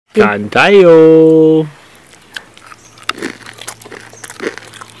Kain tayo!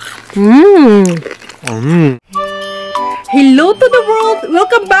 Hello to the world!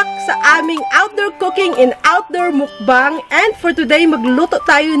 Welcome back sa aming outdoor cooking and outdoor mukbang. And for today, magluto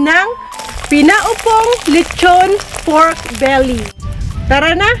tayo ng Pinaupong Letchon pork belly.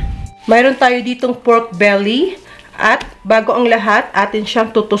 Tara na! Mayroon tayo ditong pork belly. At bago ang lahat, atin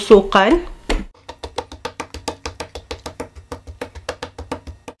siyang tutusukan.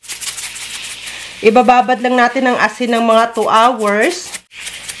 Ibababad lang natin ang asin ng mga 2 hours.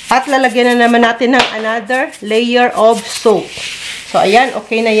 At lalagyan na naman natin ng another layer of soap. So, ayan.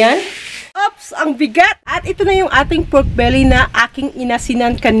 Okay na yan. Oops! Ang bigat! At ito na yung ating pork belly na aking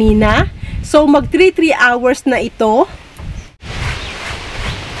inasinan kanina. So, mag 3 hours na ito.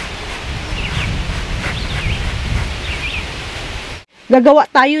 Gagawa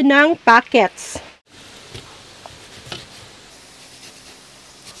tayo ng packets.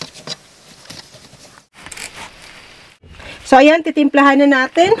 So, ayan, titimplahan na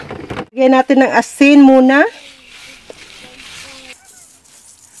natin. Lagyan natin ng asin muna.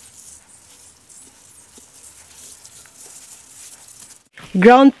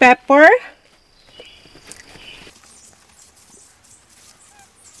 Ground pepper.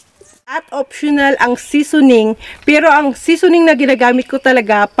 At optional ang seasoning. Pero ang seasoning na ginagamit ko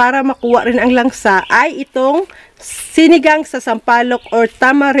talaga para makuha rin ang langsa ay itong sinigang sa sampalok or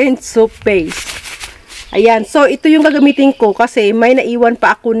tamarind soup paste. Ayan, so ito yung gagamitin ko kasi may naiwan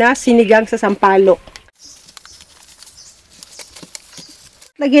pa ako na sinigang sa sampalok.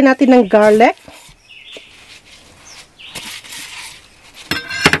 Lagyan natin ng garlic.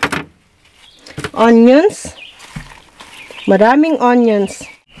 Onions. Maraming onions.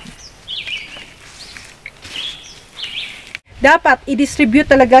 Dapat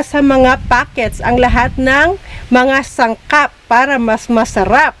i-distribute talaga sa mga packets ang lahat ng mga sangkap para mas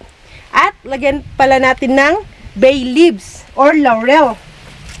masarap. At lagyan pala natin ng bay leaves or laurel.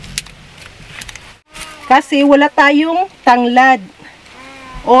 Kasi wala tayong tanglad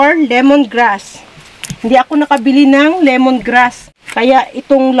or lemongrass. Hindi ako nakabili ng lemongrass. Kaya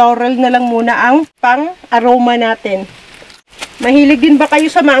itong laurel na lang muna ang pang-aroma natin. Mahilig din ba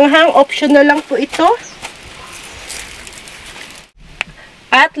kayo sa maanghang? Optional lang po ito.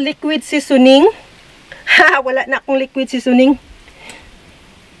 At liquid seasoning. Wala na akong liquid seasoning.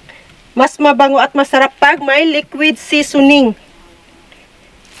 Mas mabango at masarap pag may liquid seasoning.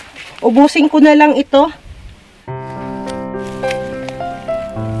 Ubusin ko na lang ito.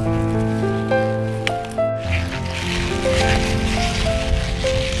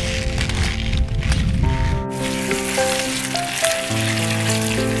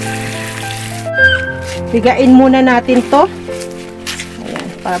 Bigain muna natin to. Ayan,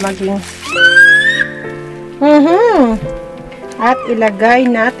 para maging at ilagay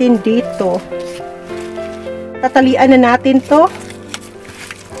natin dito. Tatalian na natin to.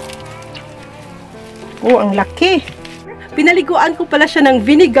 Oh, ang laki. Pinaliguan ko pala siya ng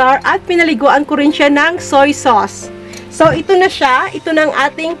vinegar at pinaliguan ko rin siya ng soy sauce. So, ito na siya. Ito na ang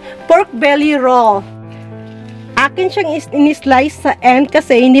ating pork belly roll. Akin siyang in-slice sa end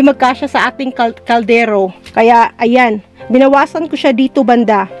kasi hindi magkasya sa ating kaldero. Kaya, ayan. Binawasan ko siya dito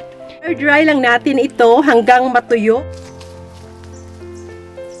banda. Air dry lang natin ito hanggang matuyo.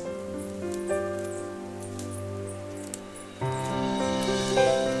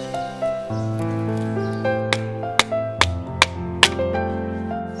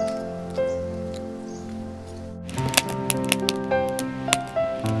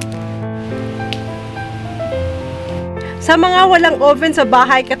 Sa mga walang oven sa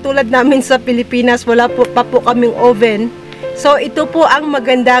bahay, katulad namin sa Pilipinas, wala pa po kaming oven. So, ito po ang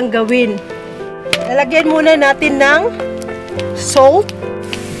magandang gawin. Lalagyan muna natin ng salt.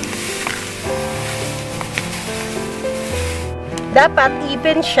 Dapat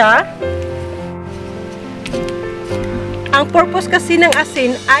even siya. Ang purpose kasi ng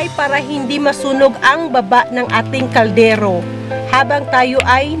asin ay para hindi masunog ang baba ng ating kaldero habang tayo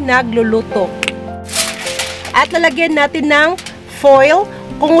ay nagluluto. At lalagyan natin ng foil.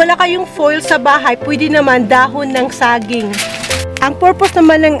 Kung wala kayong foil sa bahay, pwede naman dahon ng saging. Ang purpose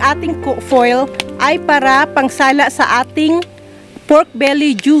naman ng ating foil ay para pangsala sa ating pork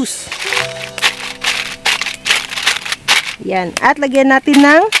belly juice. Yan. At lagyan natin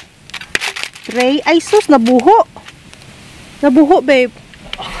ng tray. Ay sus, nabuho. Nabuho, babe.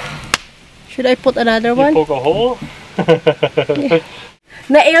 Should I put another one? You poke a hole? Yeah.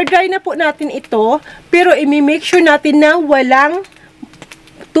 Na-air dry na po natin ito, pero i-make sure natin na walang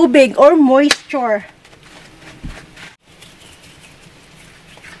tubig or moisture.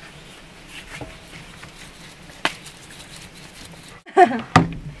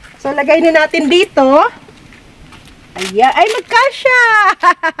 So, lagay na natin dito. Ayan. Ay, magkasya!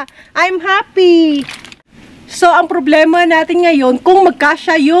 I'm happy! So, ang problema natin ngayon, kung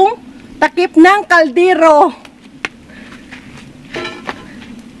magkasya yung takip ng kaldero.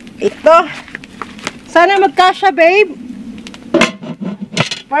 Ito. Sana magkasya, babe.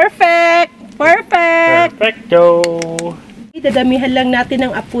 Perfect! Perfect! Perfecto! Dadamihan lang natin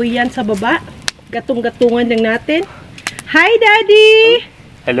ang apoy yan sa baba. Gatong-gatungan lang natin. Hi, Daddy!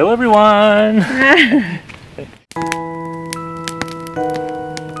 Hello, everyone!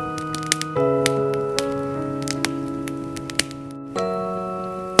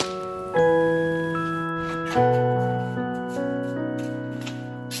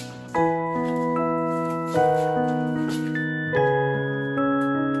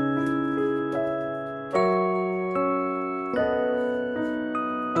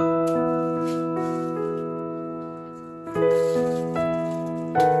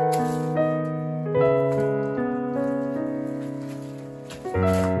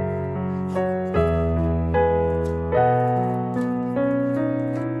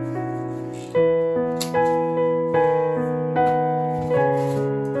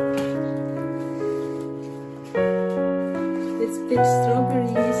 Let's pick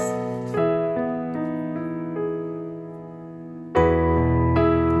strawberries.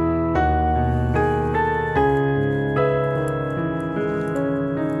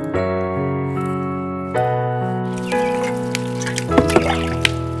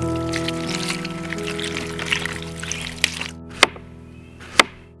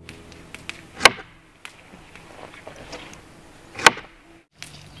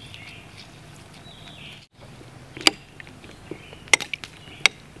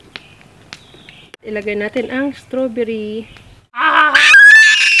 Ilagay natin ang strawberry.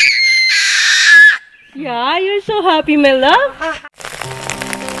 Yeah, you're so happy, my love.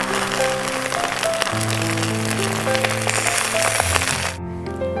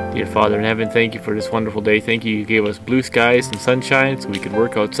 Dear Father in heaven, thank you for this wonderful day. Thank you gave us blue skies and sunshine so we could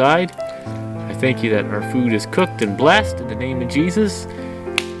work outside. I thank you that our food is cooked and blessed in the name of Jesus.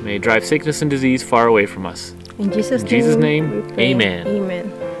 May it drive sickness and disease far away from us. In Jesus' name, amen. Amen.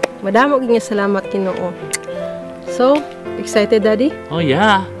 Madamo kang salamat, Ginoo. So, excited, Daddy? Oh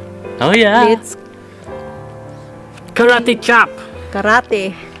yeah. Oh yeah. Let's Karate chop.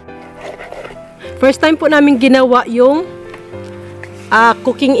 karate. First time po namin ginawa yung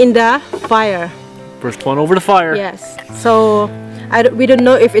cooking in the fire. First one over the fire. Yes. So, we don't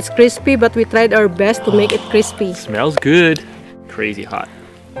know if it's crispy, but we tried our best to make it crispy. Smells good. Crazy hot.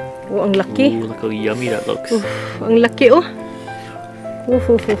 Oh, ang laki. Ooh, look how yummy that looks. Ang laki, oh.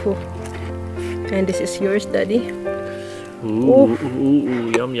 And this is yours, Daddy. Ooh,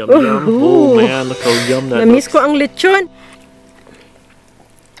 yum, yum, yum. Oh man, look how yum that Namiss looks. ko ang lechon.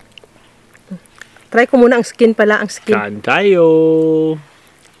 Try ko muna ang skin pala, ang skin. Kain tayo.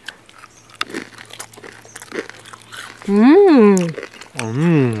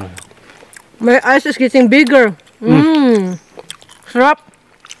 My eyes is getting bigger. Sarap.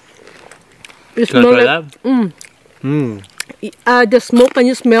 You Can I smell try like, that? the smoke, can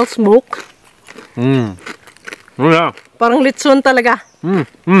you smell smoke? Oh yeah. Parang lechon talaga. I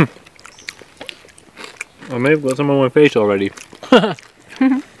may have got some on my face already.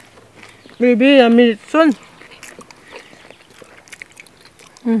 Maybe, lechon.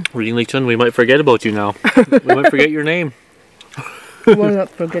 Reading Lechon, we might forget about you now. We might forget your name. Will not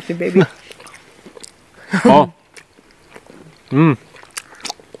forget you, baby. Oh.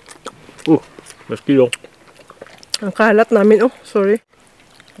 Ooh, mosquito. Ang kalat namin, oh. Sorry.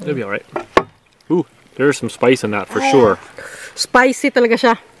 It'll be alright. Ooh, there's some spice in that for sure. Spicy talaga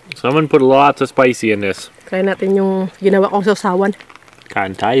siya. Someone put lots of spicy in this. Try natin yung ginawa kong sausawan.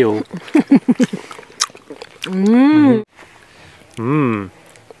 Kain tayo.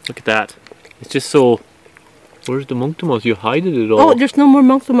 Look at that. It's just so... Where's the monk tomas? You hided it all. Oh, there's no more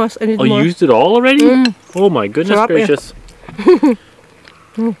Mang Tomas. I need Oh, more. you used it all already? Oh my goodness Sarap eh. gracious.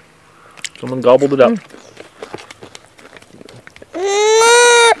 Someone gobbled it up.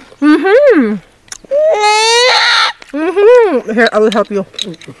 Here, I will help you.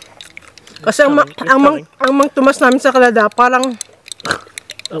 Kasi ang Mang Tomas namin sa Canada, parang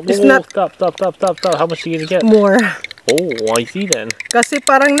It's not- Stop. How much are you gonna get? more. Oh, I see then. Kasi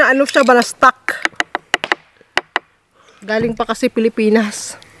parang naano siya ba, na-stuck. Galing pa kasi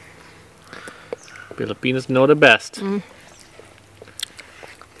Pilipinas. Filipinos know the best.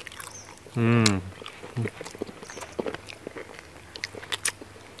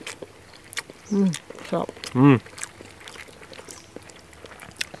 Sarap.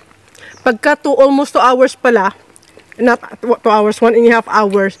 Pagka almost 2 hours pala, not 2 hours, 1.5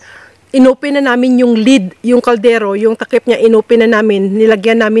 hours, inopen na namin yung lid, yung kaldero, yung takip niya, inopen na namin.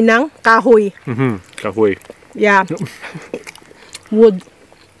 Nilagyan namin ng kahoy. Kahoy. Yeah. Wood.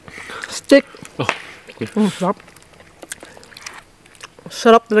 Stick. Oh, okay. Sarap.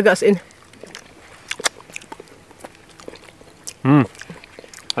 Sarap talaga as in.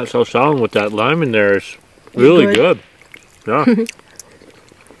 That sauerkraut with that lime in there is really good. Yeah.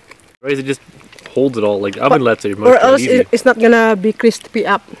 Right, it just holds it all. Like oven lets it much Or else easy. it's not gonna be crispy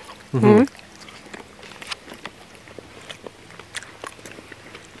up.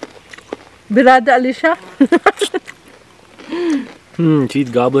 Birada Alicia. She's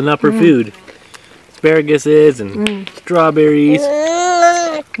gobbling up her food. Asparaguses and strawberries.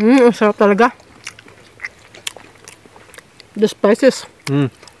 Sarap talaga. The spices.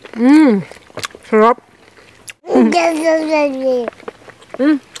 Sarap.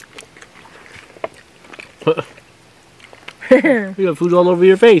 You got food all over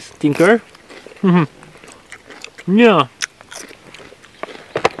your face, Tinker. Yeah.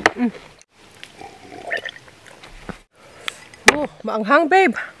 Oh, maanghang,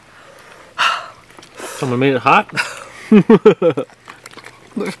 babe. Someone made it hot.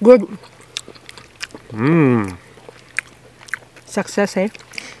 It's good. Success, eh?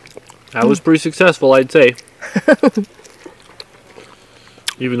 That was pretty successful, I'd say.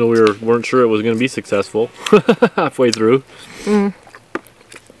 Even though we weren't sure it was going to be successful halfway through.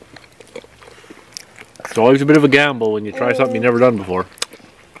 It's always a bit of a gamble when you try something you've never done before.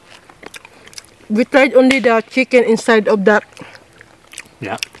 We tried only the chicken inside of that,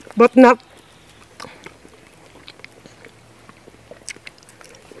 Yeah. but not.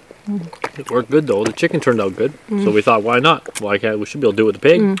 It worked good though. The chicken turned out good. So we thought, why not? Why can't we should be able to do it with the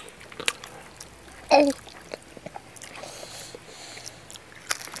pig?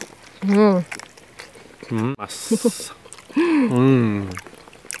 Mas.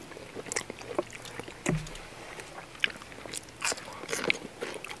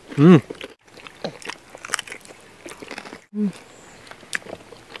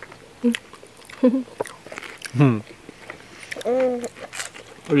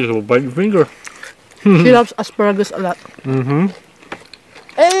 I just will bite your finger. She loves asparagus a lot.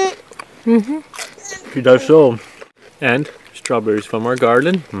 She does so. And strawberries from our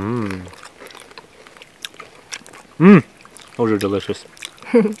garden. Those are delicious.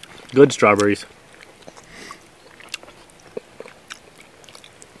 Good strawberries.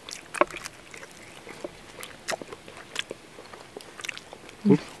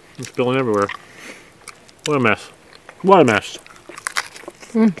 Oops, it's spilling everywhere. What a mess. What a mess.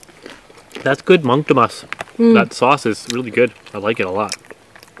 That's good mungtamas. That sauce is really good. I like it a lot.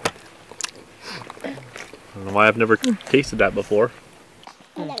 I don't know why I've never tasted that before.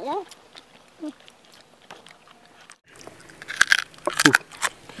 Ooh.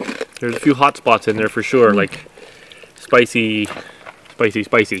 There's a few hot spots in there for sure, like spicy. Spicy.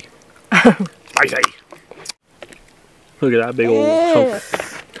 Look at that big old chunk.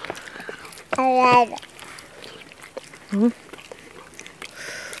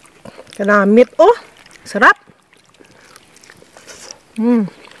 Kanamit. Oh, sarap.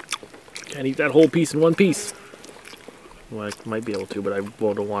 Can't eat that whole piece in one piece. Well, I might be able to, but I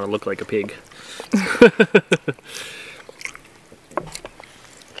don't want to look like a pig.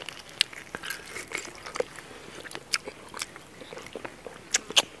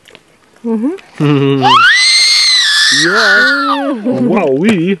 Yeah.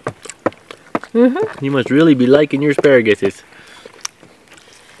 Wowee. You must really be liking your asparaguses.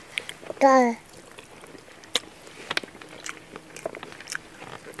 Very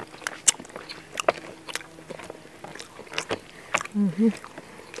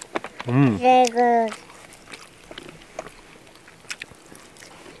good.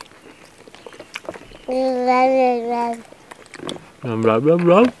 Blah, blah,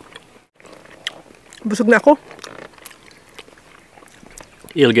 blah. Busog na ako.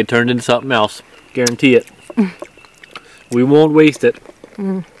 It'll get turned into something else. Guarantee it. We won't waste it.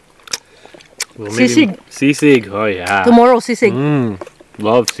 We'll Sisig. Sisig. Oh yeah. Tomorrow, sisig.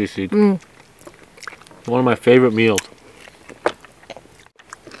 Love sisig. One of my favorite meals.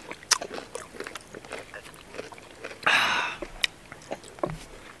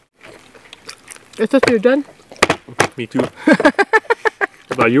 I thought you were done. Me too.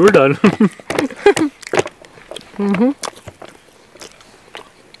 I thought you were done.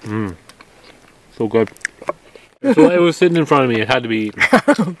 So good. So it was sitting in front of me. It had to be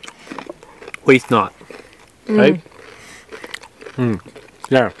eaten. Waste not. Right?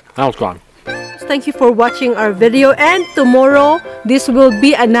 There. Now it's gone. thank you for watching our video. And tomorrow, this will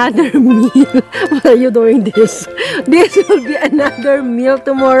be another meal. Why are you doing this? This will be another meal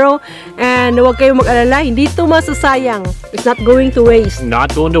tomorrow. And huwag kayong mag-alala, hindi ito masasayang. It's not going to waste.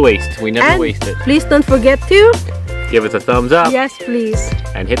 Not going to waste. We never waste it. Please don't forget to give us a thumbs up. Yes, please.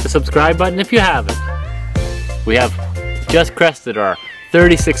 And hit the subscribe button if you haven't. We have just crested our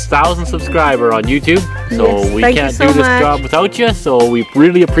 36,000 subscriber on YouTube, so yes, we can't do this job without you, so we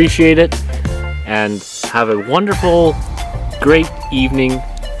really appreciate it. And have a wonderful, great evening.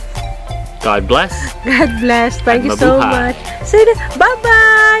 God bless. God bless. Thank you so much. Say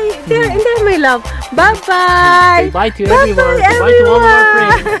bye-bye. There, my love. Bye-bye. Say bye to everyone. Bye to all of our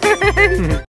friends.